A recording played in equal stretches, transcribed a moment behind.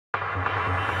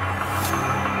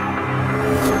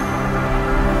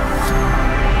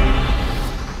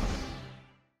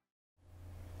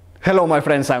Hello my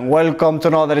friends and welcome to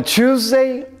another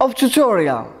Tuesday of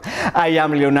tutorial. I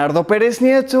am Leonardo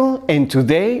Pereznieto and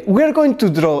today we are going to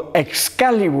draw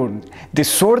Excalibur, the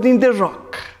sword in the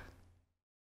rock.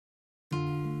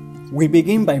 We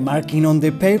begin by marking on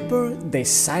the paper the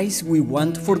size we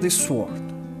want for the sword.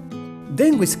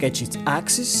 Then we sketch its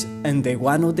axis and the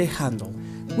one of the handle,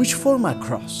 which form a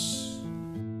cross.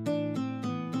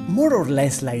 More or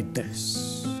less like this.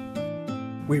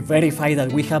 We verify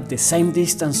that we have the same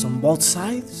distance on both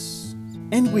sides,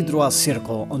 and we draw a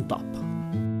circle on top.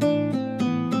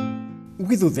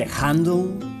 We do the handle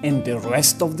and the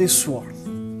rest of the sword.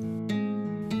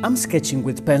 I'm sketching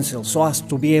with pencil so as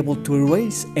to be able to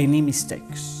erase any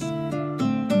mistakes.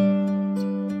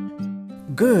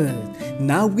 Good,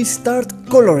 now we start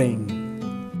coloring.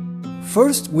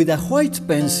 First with a white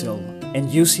pencil and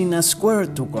using a square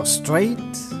to go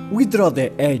straight, we draw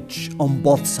the edge on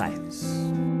both sides.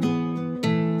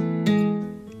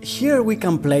 Here we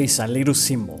can place a little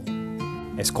symbol.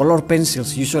 As color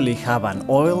pencils usually have an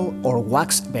oil or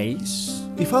wax base,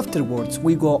 if afterwards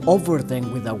we go over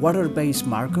them with a water-based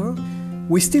marker,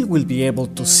 we still will be able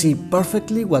to see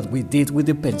perfectly what we did with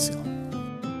the pencil.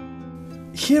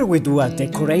 Here we do a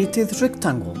decorated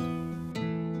rectangle.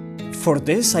 For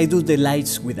this I do the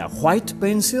lights with a white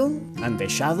pencil and the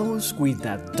shadows with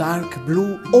a dark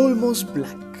blue, almost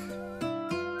black.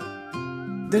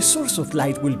 The source of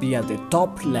light will be at the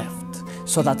top left,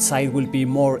 so that side will be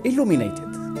more illuminated.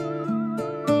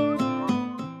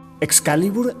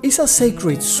 Excalibur is a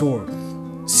sacred sword,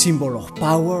 symbol of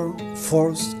power,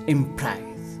 force and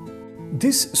pride.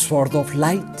 This sword of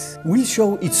light will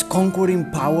show its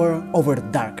conquering power over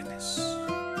darkness.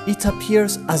 It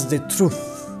appears as the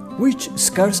truth, which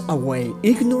scares away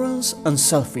ignorance and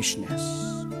selfishness.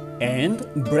 And,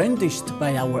 brandished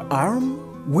by our arm,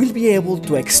 we'll be able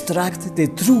to extract the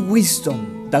true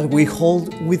wisdom that we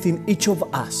hold within each of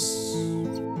us.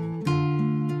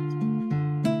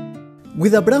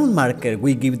 With a brown marker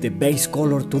we give the base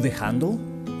color to the handle,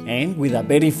 and with a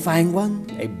very fine one,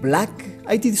 a black,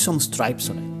 I did some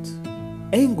stripes on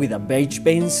it. And with a beige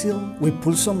pencil we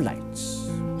pull some lights.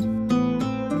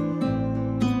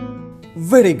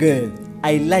 Very good,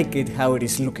 I like it how it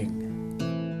is looking.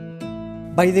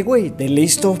 By the way, the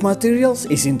list of materials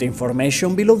is in the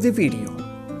information below the video.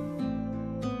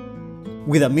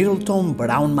 With a middle tone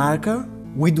brown marker,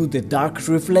 we do the dark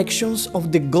reflections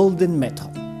of the golden metal,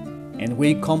 and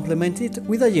we complement it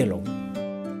with a yellow.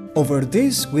 Over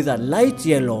this, with a light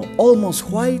yellow, almost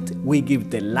white, we give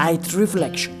the light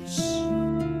reflections.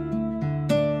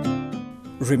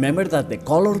 Remember that the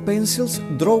color pencils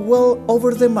draw well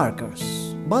over the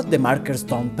markers, but the markers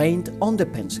don't paint on the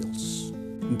pencils.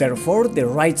 Therefore, the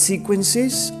right sequence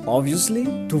is, obviously,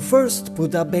 to first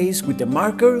put a base with the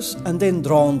markers and then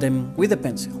draw on them with the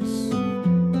pencils.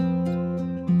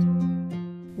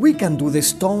 We can do the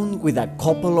stone with a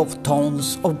couple of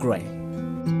tones of grey.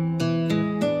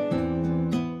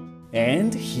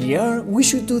 And here we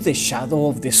should do the shadow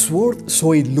of the sword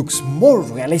so it looks more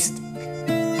realistic.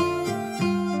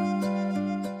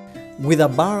 With a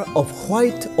bar of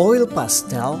white oil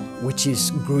pastel, which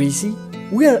is greasy,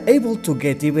 we are able to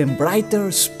get even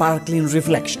brighter, sparkling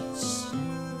reflections.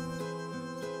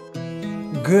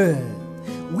 Good!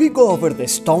 We go over the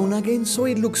stone again so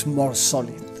it looks more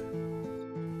solid.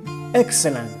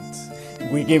 Excellent!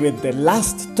 We give it the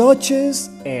last touches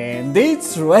and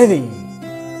it's ready!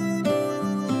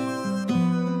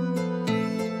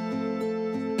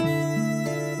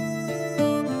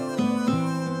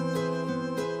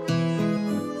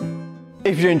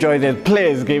 If you enjoyed it,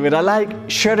 please give it a like,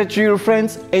 share it to your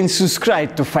friends and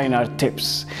subscribe to find our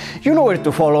tips. You know where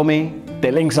to follow me,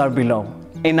 the links are below.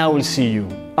 And I will see you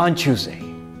on Tuesday.